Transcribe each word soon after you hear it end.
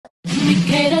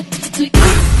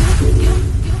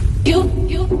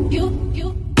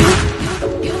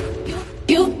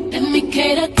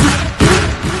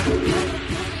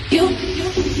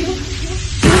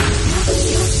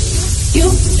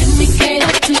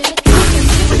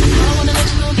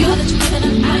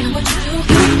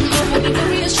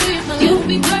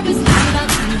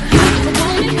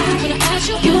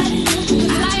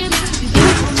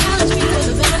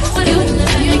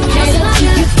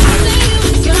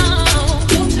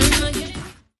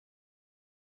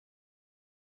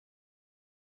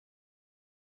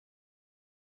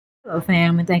Hello,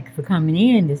 fam, and thank you for coming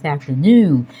in this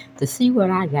afternoon to see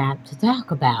what I got to talk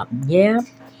about. Yeah,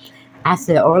 I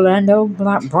said Orlando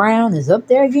Brown is up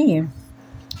there again,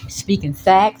 speaking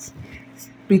facts,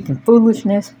 speaking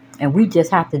foolishness, and we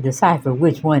just have to decipher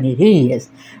which one it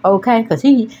is, okay? Because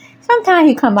sometimes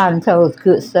he come out and tell us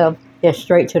good stuff that's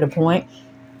straight to the point.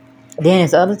 Then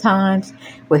there's other times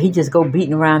where he just go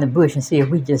beating around the bush and see if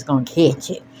we just gonna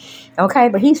catch it, okay?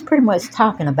 But he's pretty much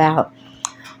talking about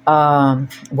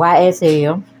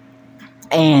YSL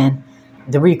and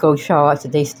the RICO charge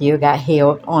that they still got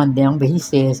held on them. But he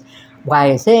says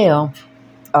YSL,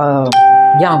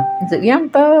 is it Young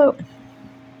Thug?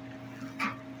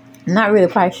 Not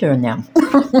really quite sure now.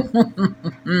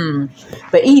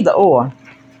 But either or,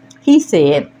 he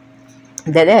said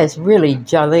that that's really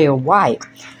Jaleel White,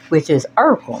 which is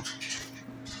Urkel.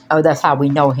 Oh, that's how we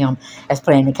know him, as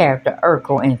playing the character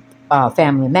Urkel in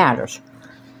Family Matters.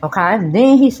 Okay, and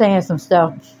then he's saying some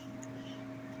stuff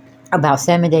about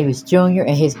Sammy Davis Jr.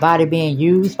 and his body being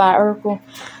used by Urkel.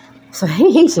 So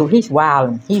he's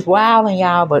wilding. He's wilding,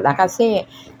 y'all. But like I said,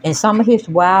 in some of his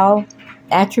wild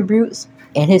attributes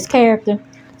and his character,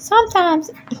 sometimes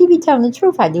he be telling the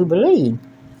truth, I do believe.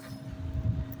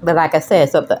 But like I said,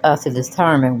 it's up to us to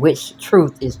determine which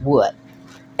truth is what.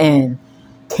 And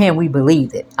can we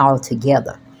believe it all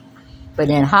together?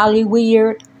 But in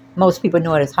Hollywood, most people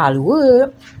know it as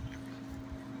Hollywood.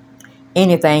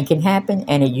 Anything can happen,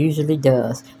 and it usually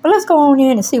does. But let's go on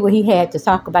in and see what he had to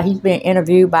talk about. He's been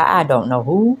interviewed by I don't know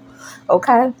who,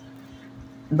 okay?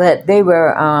 But they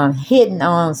were hitting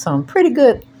on some pretty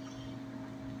good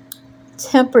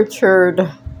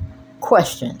temperatured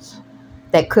questions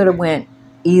that could have went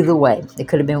either way. It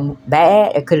could have been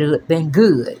bad. It could have been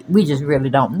good. We just really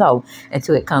don't know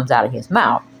until it comes out of his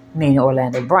mouth, meaning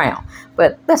Orlando Brown.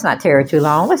 But let's not tear it too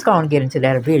long. Let's go on and get into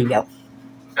that video.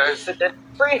 Set that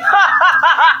free.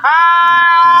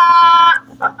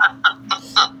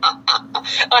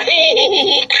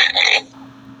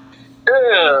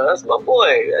 Yeah, that's my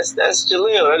boy. That's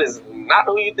Jaleel. That is not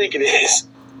who you think it is.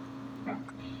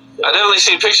 I definitely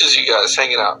seen pictures of you guys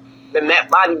hanging out. And that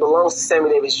body belongs to Sammy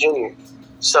Davis Jr.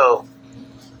 So,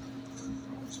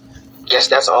 guess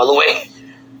that's all the way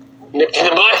nipped in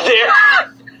the bud there.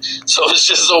 So it's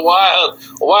just a wild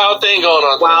thing going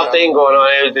on. Wild thing going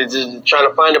on. They're just trying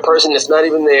to find a person that's not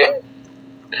even there.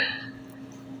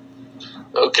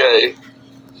 Okay.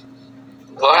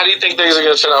 Well, how do you think things are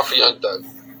going to turn out for Young Thug?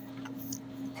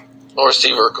 Or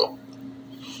Steve Urkel?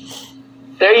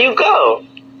 There you go.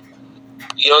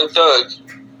 Young Thug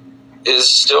is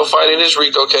still fighting his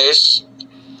RICO case.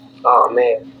 Oh,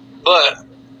 man. But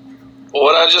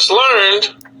what I just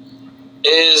learned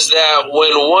is that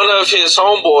when one of his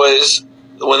homeboys,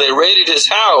 when they raided his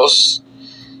house,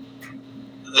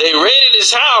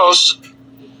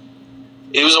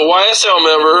 he was a YSL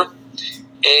member,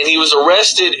 and he was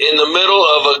arrested in the middle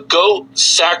of a goat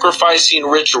sacrificing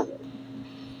ritual.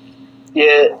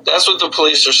 Yeah. That's what the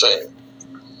police are saying.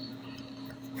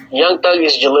 Young Thug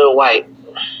is Jaleel White.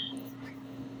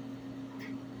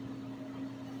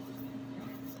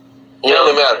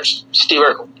 Family Matters. Steve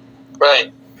Urkel.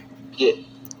 Right. Yeah.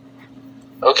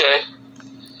 Okay.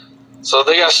 So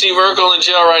they got Steve Urkel in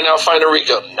jail right now fighting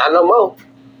RICO. Not no more.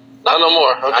 Not no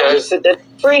more. Okay. I just set that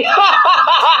free.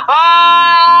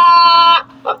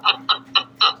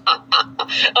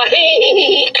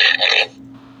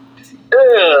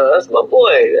 Yeah, that's my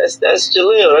boy. That's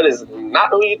Jaleel. That is not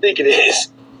who you think it is.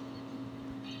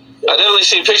 I definitely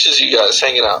seen pictures of you guys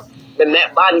hanging out. And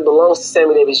that body belongs to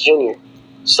Sammy Davis Jr.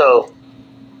 So,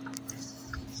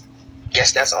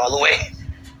 guess that's all the way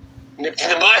nipped in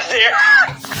the bud there.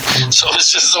 So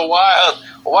it's just a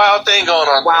wild thing going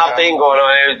on. Wild thing going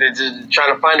on. They're just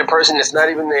trying to find a person that's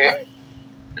not even there.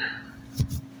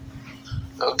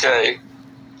 Okay.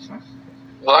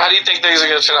 Well, how do you think things are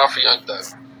going to turn out for Young Thug?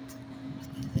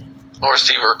 Or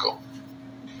Steve Urkel?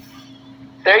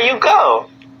 There you go.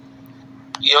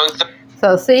 Young Thug.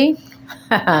 So see,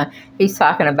 he's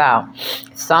talking about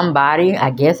somebody, I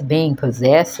guess, being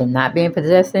possessed and not being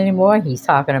possessed anymore. He's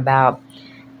talking about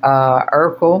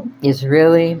Urkel is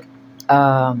really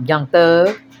Young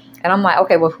Thug. And I'm like,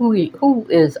 okay, well, who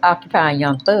is occupying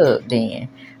Young Thug then?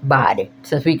 Body.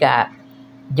 Since we got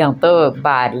Young Thug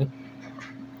body,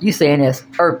 you saying it's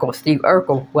Urkel, Steve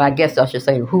Urkel. Well, I guess I should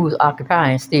say who's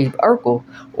occupying Steve Urkel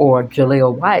or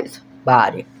Jaleel White's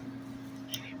body.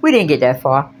 We didn't get that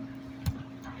far.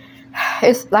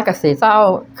 It's like I said, it's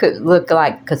all could look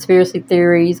like conspiracy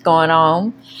theories going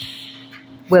on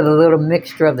with a little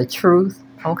mixture of the truth,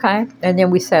 okay? And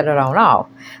then we set it on off.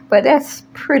 But that's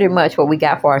pretty much what we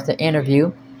got for us, the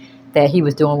interview that he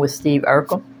was doing with Steve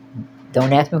Urkel.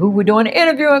 Don't ask me who we're doing the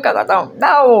interviewing because I don't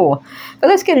know. But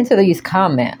let's get into these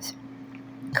comments,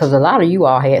 because a lot of you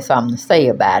all had something to say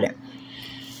about it.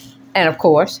 And of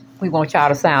course, we want y'all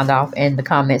to sound off in the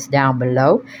comments down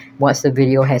below once the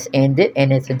video has ended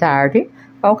in its entirety.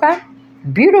 Okay?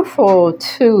 Beautiful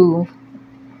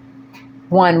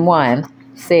 211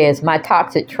 says, my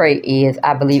toxic trait is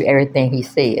I believe everything he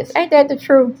says. Ain't that the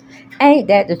truth? Ain't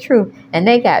that the truth? And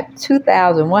they got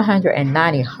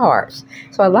 2,190 hearts.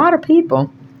 So a lot of people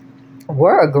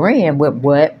were agreeing with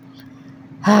what,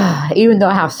 even though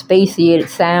how spacey it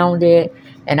sounded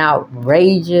and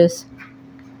outrageous,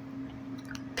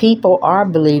 people are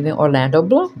believing Orlando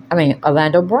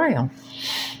Brown.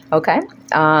 Okay.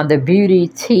 The Beauty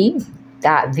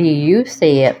T.vu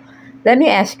said, let me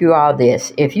ask you all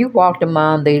this. If you walked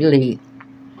among the elite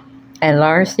and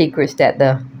learned secrets that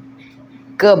the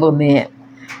government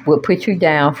would put you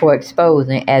down for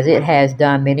exposing, as it has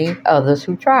done many others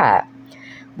who tried,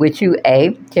 would you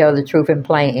A, tell the truth in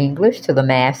plain English to the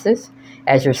masses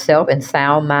as yourself in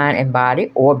sound mind and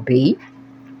body, or B,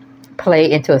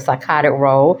 play into a psychotic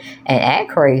role and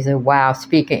act crazy while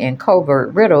speaking in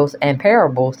covert riddles and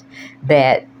parables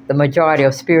that the majority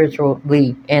of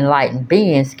spiritually enlightened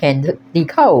beings can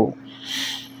decode?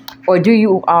 Or do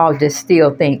you all just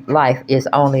still think life is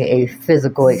only a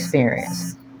physical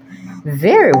experience?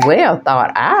 Very well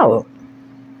thought out.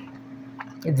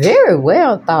 Very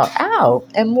well thought out.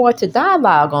 And more to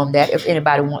dialogue on that if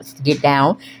anybody wants to get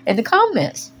down in the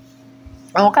comments.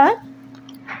 Okay?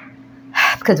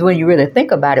 Because when you really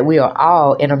think about it, we are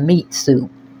all in a meat suit,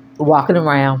 walking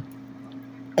around,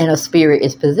 and a spirit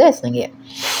is possessing it.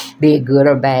 Be it good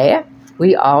or bad,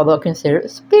 we all are considered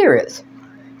spirits.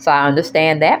 So I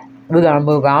understand that. We're going to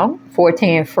move on.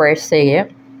 410 Fresh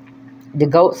said, the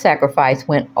goat sacrifice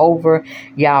went over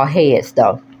y'all heads,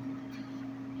 though.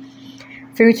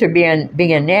 Future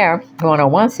Billionaire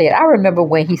 101 said, I remember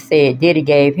when he said Diddy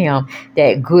gave him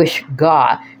that gush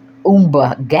god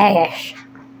umba gash.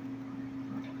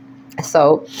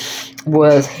 So,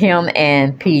 was him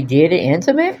and P. Diddy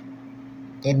intimate?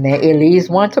 It leaves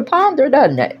one to ponder,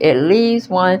 doesn't it? It leaves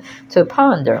one to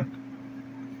ponder.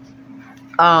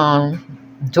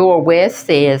 Dor West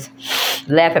says,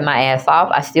 laughing my ass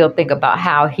off, I still think about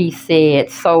how he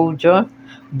said Soldier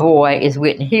Boy is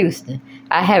Whitney Houston.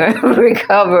 I haven't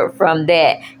recovered from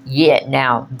that yet.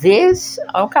 Now, this,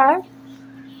 okay.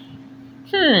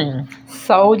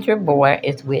 Soldier Boy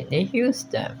is Whitney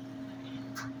Houston.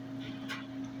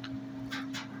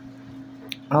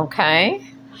 Okay.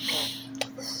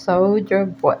 Soldier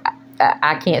Boy.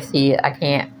 I can't see it. I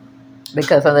can't.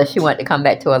 Because unless she wanted to come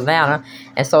back to Atlanta.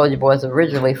 And Soldier Boy is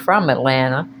originally from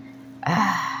Atlanta.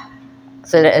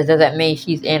 So does that mean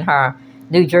she's in her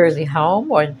New Jersey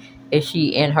home? Or is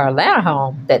she in her Atlanta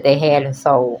home that they had and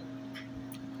sold?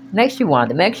 Makes you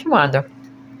wonder.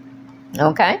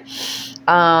 Okay.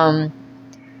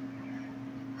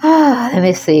 Let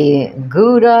me see.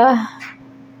 Gouda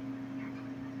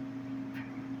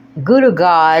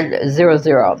God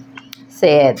 00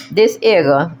 said, this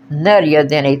egger nuttier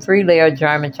than a 3-layer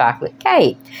German chocolate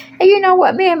cake. And you know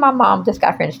what? Me and my mom just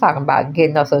got finished talking about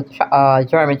getting us a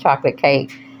German chocolate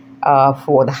cake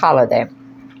for the holiday.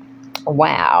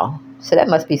 Wow. So it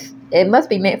must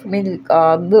be meant for me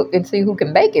to look and see who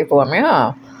can bake it for me,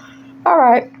 huh? All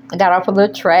right. Got off the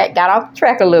track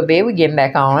a little bit. We're getting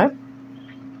back on it.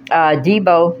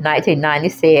 Debo 1990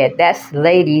 said, that's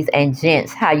ladies and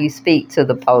gents how you speak to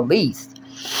the police.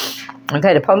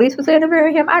 Okay, the police was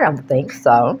interviewing him? I don't think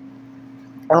so.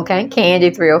 Okay, Candy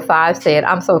 305 said,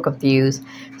 I'm so confused.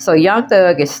 So Young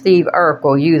Thug is Steve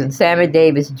Urkel using Sammy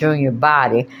Davis Jr.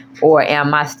 body, or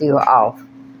am I still off?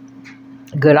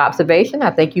 Good observation.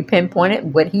 I think you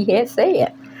pinpointed what he had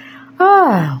said.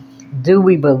 Do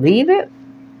we believe it?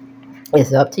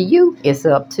 It's up to you. It's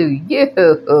up to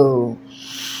you.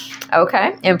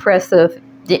 Okay, Empress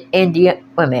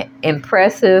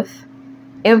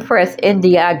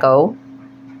Indigo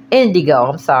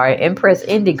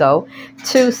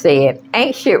 2 said,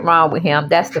 ain't shit wrong with him.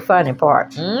 That's the funny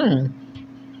part.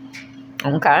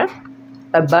 Okay.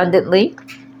 Abundantly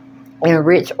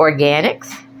Enriched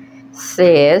Organics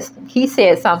says, he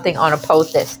said something on a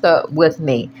post that stuck with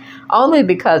me. Only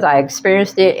because I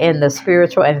experienced it in the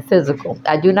spiritual and physical.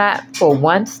 I do not for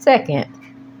 1 second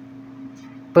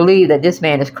believe that this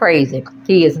man is crazy.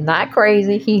 He is not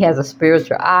crazy. He has a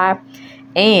spiritual eye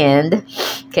and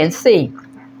can see.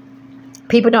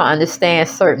 People don't understand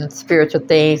certain spiritual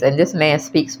things, and this man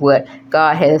speaks what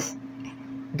God has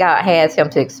him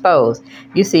to expose.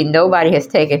 You see, nobody has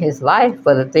taken his life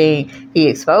for the thing he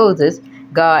exposes.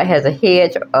 God has a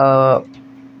hedge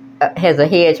has a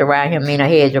hedge around him, meaning a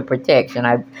hedge of protection,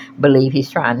 I believe he's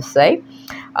trying to say.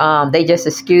 They just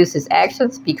excuse his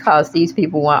actions because these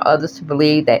people want others to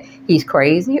believe that he's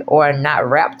crazy or not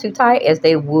wrapped too tight, as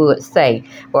they would say.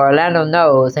 But Orlando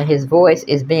knows, and his voice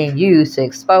is being used to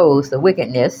expose the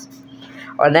wickedness.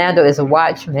 Orlando is a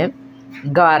watchman.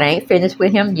 God ain't finished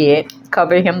with him yet.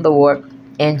 Cover him, Lord,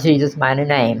 in Jesus' mighty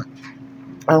name.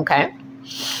 Okay.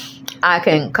 I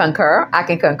can concur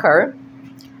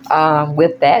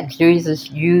with that. Jesus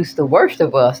used the worst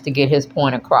of us to get his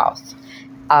point across.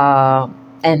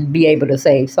 And be able to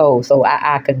save souls. So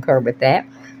I concur with that.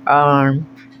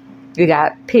 You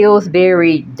got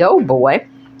Pillsbury Doughboy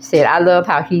said, I love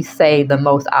how he say the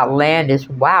most outlandish,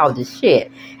 wildest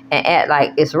shit and act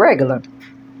like it's regular.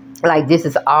 Like this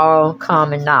is all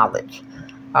common knowledge.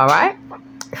 All right.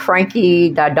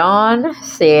 Frankie Dadon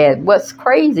said, what's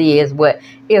crazy is what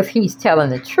if he's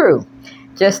telling the truth.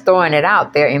 Just throwing it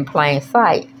out there in plain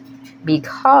sight.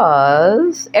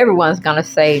 Because everyone's going to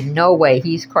say, no way,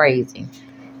 he's crazy.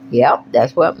 Yep,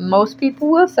 that's what most people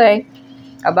will say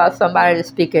about somebody that's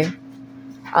speaking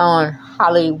on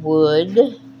Hollywood.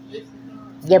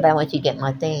 Yeah, but I want you to get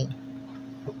my thing.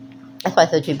 That's why I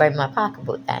thought you bring my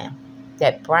pocketbook down.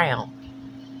 That brown.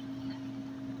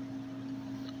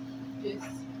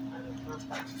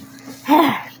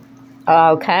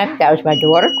 Okay, that was my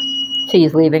daughter.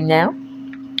 She's leaving now.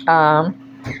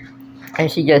 And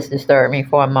she just disturbed me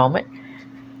for a moment.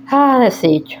 Let's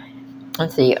see.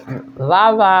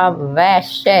 Lava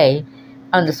Vache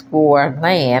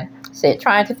 _land said,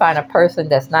 trying to find a person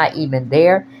that's not even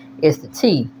there is the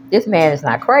T. This man is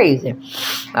not crazy.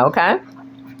 Okay.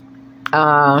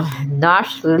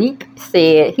 Nashlik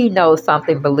said, he knows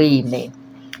something, believe me.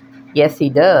 Yes, he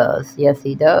does. Yes,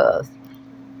 he does.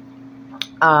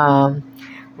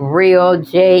 Real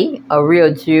J, a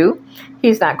real Jew.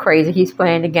 He's not crazy. He's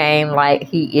playing the game like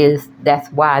he is.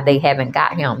 That's why they haven't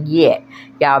got him yet.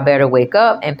 Y'all better wake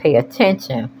up and pay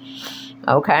attention.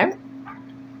 Okay.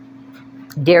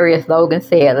 Darius Logan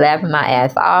said, laughing my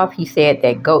ass off. He said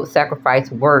that goat sacrifice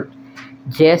worked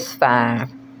just fine.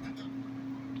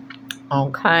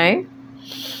 Okay.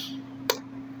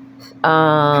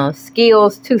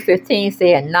 Skills 215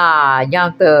 said, nah,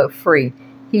 Young Thug free.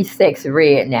 He's sexy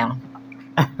red now.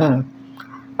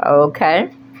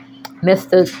 Okay.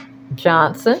 Mr.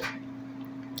 Johnson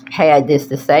had this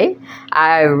to say.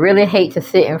 I really hate to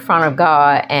sit in front of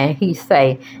God and he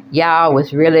say, y'all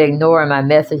was really ignoring my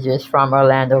messages from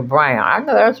Orlando Brown. I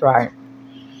know that's right.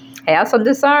 Have some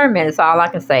discernment. It's all I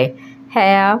can say.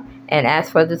 Have and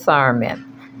ask for discernment.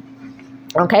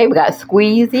 Okay, we got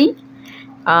Squeezy.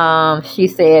 She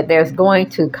said, there's going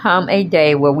to come a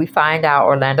day where we find out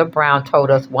Orlando Brown told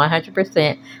us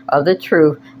 100% of the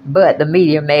truth, but the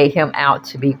media made him out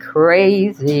to be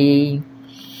crazy.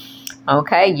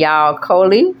 Okay, y'all,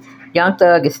 Coley, Young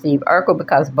Thug is Steve Urkel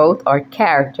because both are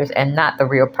characters and not the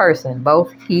real person.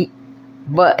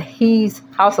 But he's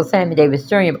also Sammy Davis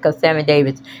Jr. because Sammy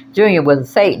Davis Jr. was a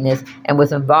Satanist and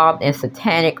was involved in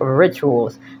satanic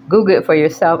rituals. Google it for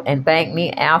yourself and thank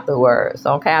me afterwards.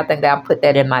 Okay, I think I'll put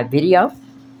that in my video.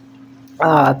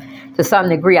 To some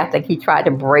degree, I think he tried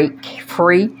to break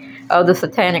free of the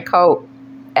satanic cult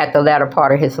at the latter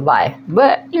part of his life.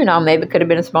 But, you know, maybe it could have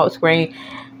been a smoke screen.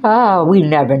 Oh, we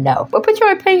never know. But put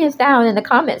your opinions down in the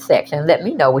comment section. Let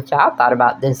me know what y'all thought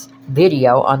about this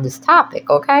video on this topic,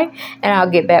 okay? And I'll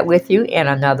get back with you in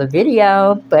another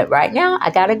video. But right now,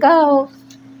 I gotta go.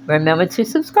 Remember to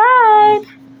subscribe.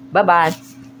 Bye-bye.